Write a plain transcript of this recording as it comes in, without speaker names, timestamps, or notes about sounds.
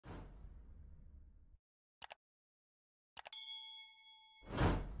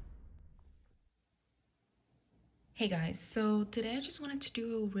Hey guys, so today I just wanted to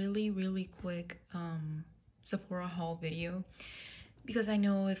do a really quick Sephora haul video because I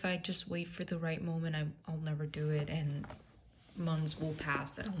know if I just wait for the right moment I'll never do it, and months will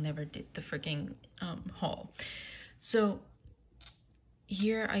pass that I'll never did the freaking haul. So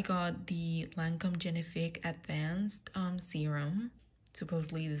here I got the Lancome Genifique Advanced Serum.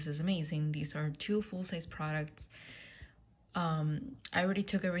 Supposedly this is amazing. These are two full-size products. I already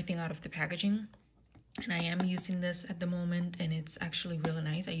took everything out of the packaging, and I am using this at the moment, and it's actually really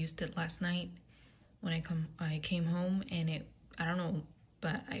nice. I used it last night when I came home, and I don't know,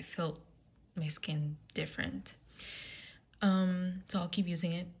 but I felt my skin different. So I'll keep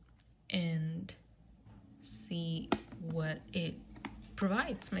using it and see what it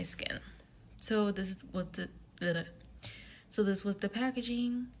provides my skin. So this is what this was the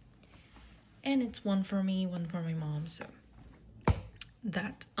packaging, and it's one for me, one for my mom. So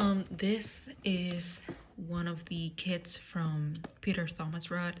that this is one of the kits from Peter Thomas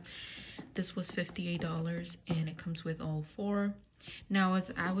Roth. This was $58 and it comes with all four. Now,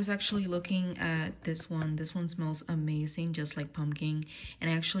 as I was actually looking at this one smells amazing, just like pumpkin, and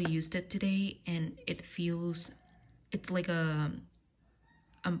I actually used it today, and it's like a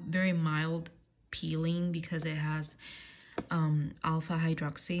very mild peeling because it has alpha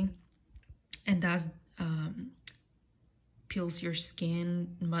hydroxy, and that's peels your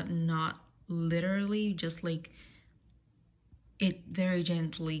skin, but not literally, just like it very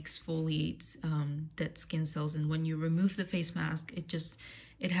gently exfoliates dead skin cells. And when you remove the face mask, it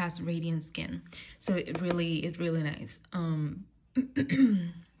has radiant skin, so it's really nice.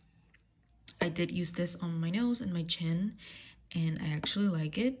 I did use this on my nose and my chin, and I actually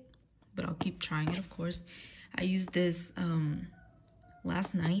like it, but I'll keep trying it, of course. I used this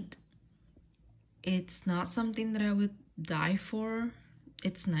last night. It's not something that I would die for.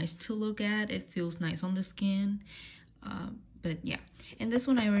 It's nice to look at, it feels nice on the skin, but yeah. And this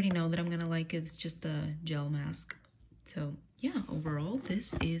one I already know that I'm gonna like. It's just a gel mask. So yeah, overall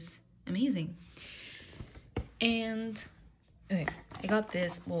this is amazing. And okay, I got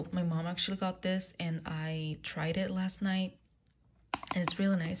this, well, my mom actually got this, and I tried it last night, and it's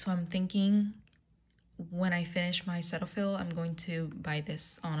really nice. So I'm thinking when I finish my Cetaphil, I'm going to buy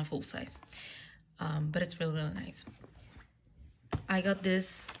this on a full size. But it's really nice. I got this,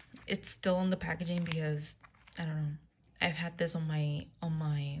 it's still on the packaging because I don't know, I've had this on my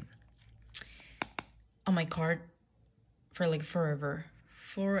cart for like forever.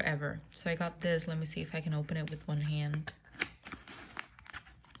 So I got this. Let me see if I can open it with one hand.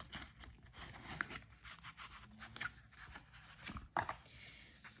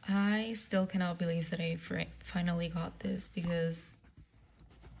 I still cannot believe that I finally got this, because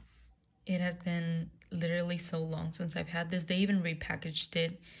it has been literally so long since I've had this. They even repackaged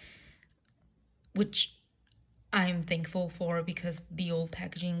it, which I'm thankful for, because the old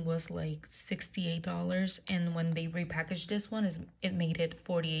packaging was like $68, and when they repackaged this one, it made it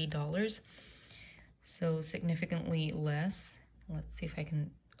 $48, so significantly less. Let's see if I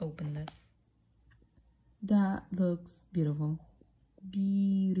can open this. That looks beautiful.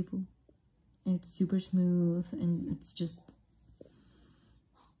 It's super smooth, and it's just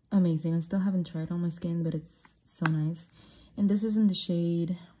amazing. I still haven't tried it on my skin, but it's so nice. And this is in the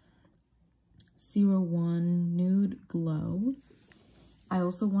shade 01 Nude Glow. I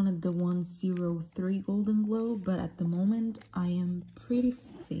also wanted the 103 Golden Glow, but at the moment I am pretty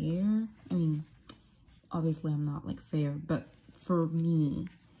fair. I mean, obviously I'm not like fair, but for me,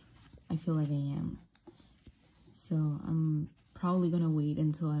 I feel like I am. So I'm probably gonna wait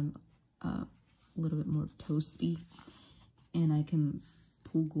until I'm a little bit more toasty and I can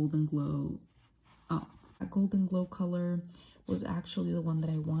pull Golden Glow up. That Golden Glow color was actually the one that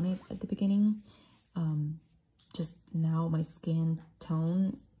I wanted at the beginning. Just now my skin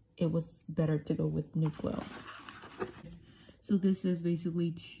tone, it was better to go with Nude Glow. So this is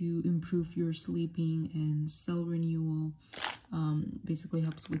basically to improve your sleeping and cell renewal. Basically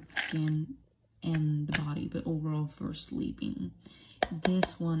helps with skin and the body, but overall for sleeping.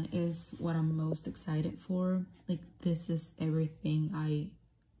 This one is what I'm most excited for. Like, this is everything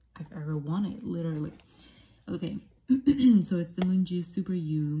I've ever wanted, literally. Okay, so it's the Moon Juice Super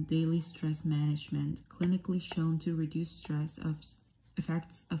U Daily Stress Management, clinically shown to reduce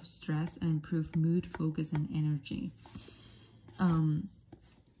effects of stress and improve mood, focus, and energy.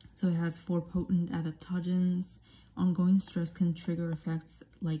 So it has 4 potent adaptogens. Ongoing stress can trigger effects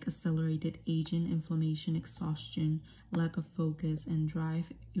like accelerated aging, inflammation, exhaustion, lack of focus and drive,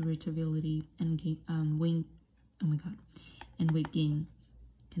 irritability, and weight gain.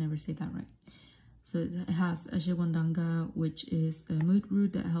 Can never say that right. So it has ashwagandha, which is a mood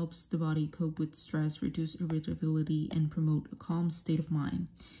root that helps the body cope with stress, reduce irritability, and promote a calm state of mind.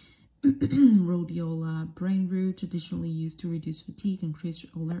 Rhodiola, brain root, traditionally used to reduce fatigue and increase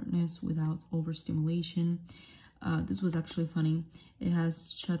alertness without overstimulation. This was actually funny. It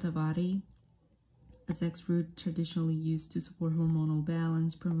has shatavari, a sex root traditionally used to support hormonal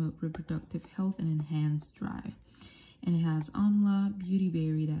balance, promote reproductive health, and enhance drive. And it has amla, beauty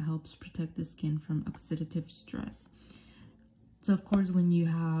berry, that helps protect the skin from oxidative stress. So of course, when you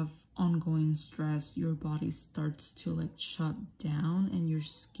have ongoing stress, your body starts to like shut down, and your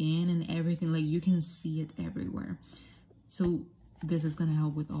skin and everything, like you can see it everywhere. So this is gonna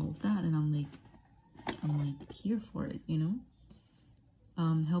help with all of that, and I'm like here for it, you know.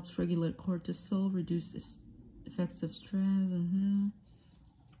 Helps regulate cortisol, reduce effects of stress,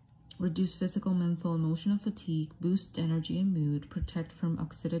 reduce physical, mental, emotional fatigue, boost energy and mood, protect from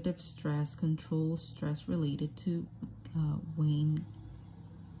oxidative stress, control stress related to weight.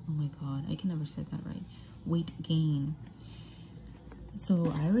 Oh my god, I can never say that right. Weight gain.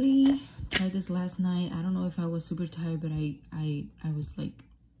 So I already tried this last night. I don't know if I was super tired, but I was like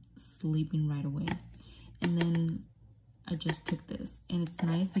sleeping right away. And then I just took this, and it's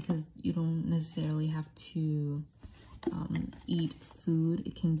nice because you don't necessarily have to eat food.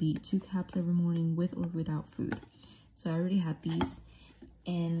 It can be 2 caps every morning with or without food. So I already had these,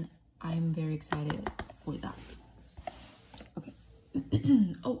 and I'm very excited for that. Okay.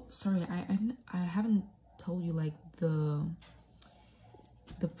 Oh, sorry, I haven't told you like the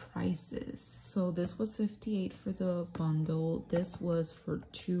prices. So this was $58 for the bundle. This was for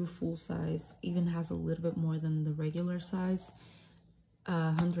 2 full size, even has a little bit more than the regular size.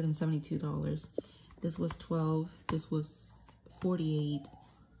 $172. This was 12. This was 48.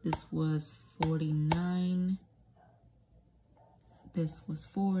 This was 49. This was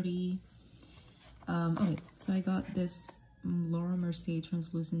 40. Okay, so I got this Laura Mercier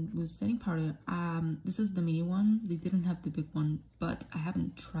translucent loose setting powder. This is the mini one. They didn't have the big one, but I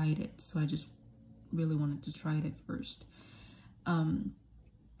haven't tried it, so I just really wanted to try it first.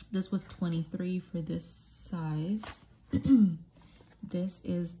 This was $23 for this size. This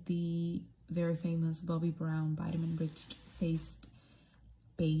is the very famous Bobbi Brown vitamin rich face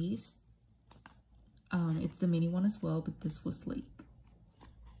base. It's the mini one as well, but this was like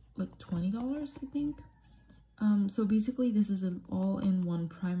 $20, I think. So basically this is an all-in-one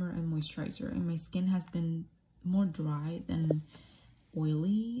primer and moisturizer, and my skin has been more dry than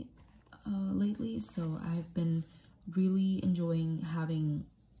oily lately, so I've been really enjoying having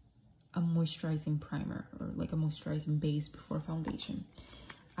a moisturizing primer, or like a moisturizing base before foundation.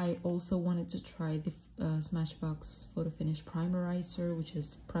 I also wanted to try the Smashbox Photo Finish Primerizer, which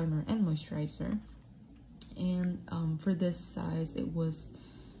is primer and moisturizer, and for this size it was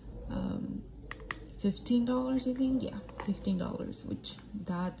 $15, I think. Yeah, $15, which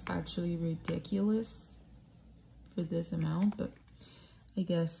that's actually ridiculous for this amount, but I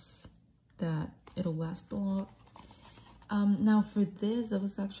guess that it'll last a lot. Now for this, that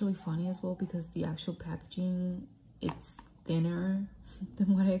was actually funny as well, because the actual packaging, it's thinner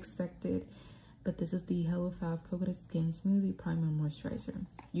than what I expected. But this is the Hello Fab Coconut Skin Smoothie Primer Moisturizer.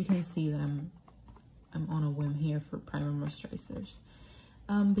 You can see that I'm on a whim here for primer moisturizers.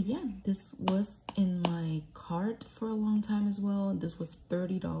 But yeah, this was in my cart for a long time as well. This was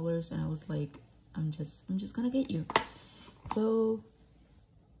 $30, and I was like, I'm just gonna get you. So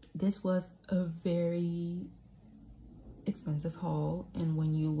this was a very expensive haul, and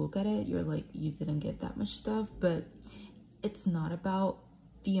when you look at it, you're like, you didn't get that much stuff. But it's not about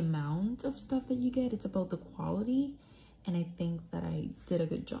the amount of stuff that you get, it's about the quality, and I think that I did a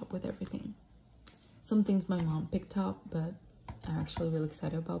good job with everything. Some things my mom picked up, but I'm actually really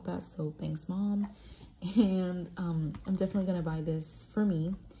excited about that, so thanks, Mom. And I'm definitely gonna buy this for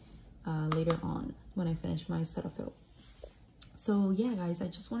me later on when I finish my Cetaphil. So yeah, guys, I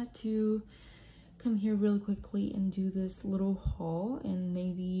just wanted to come here really quickly and do this little haul, and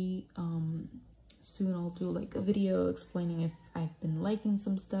maybe soon I'll do like a video explaining if I've been liking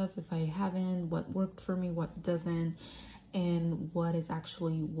some stuff, if I haven't, what worked for me, what doesn't, and what is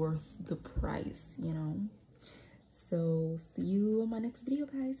actually worth the price, you know. So see you on my next video,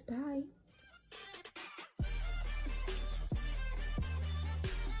 guys. Bye.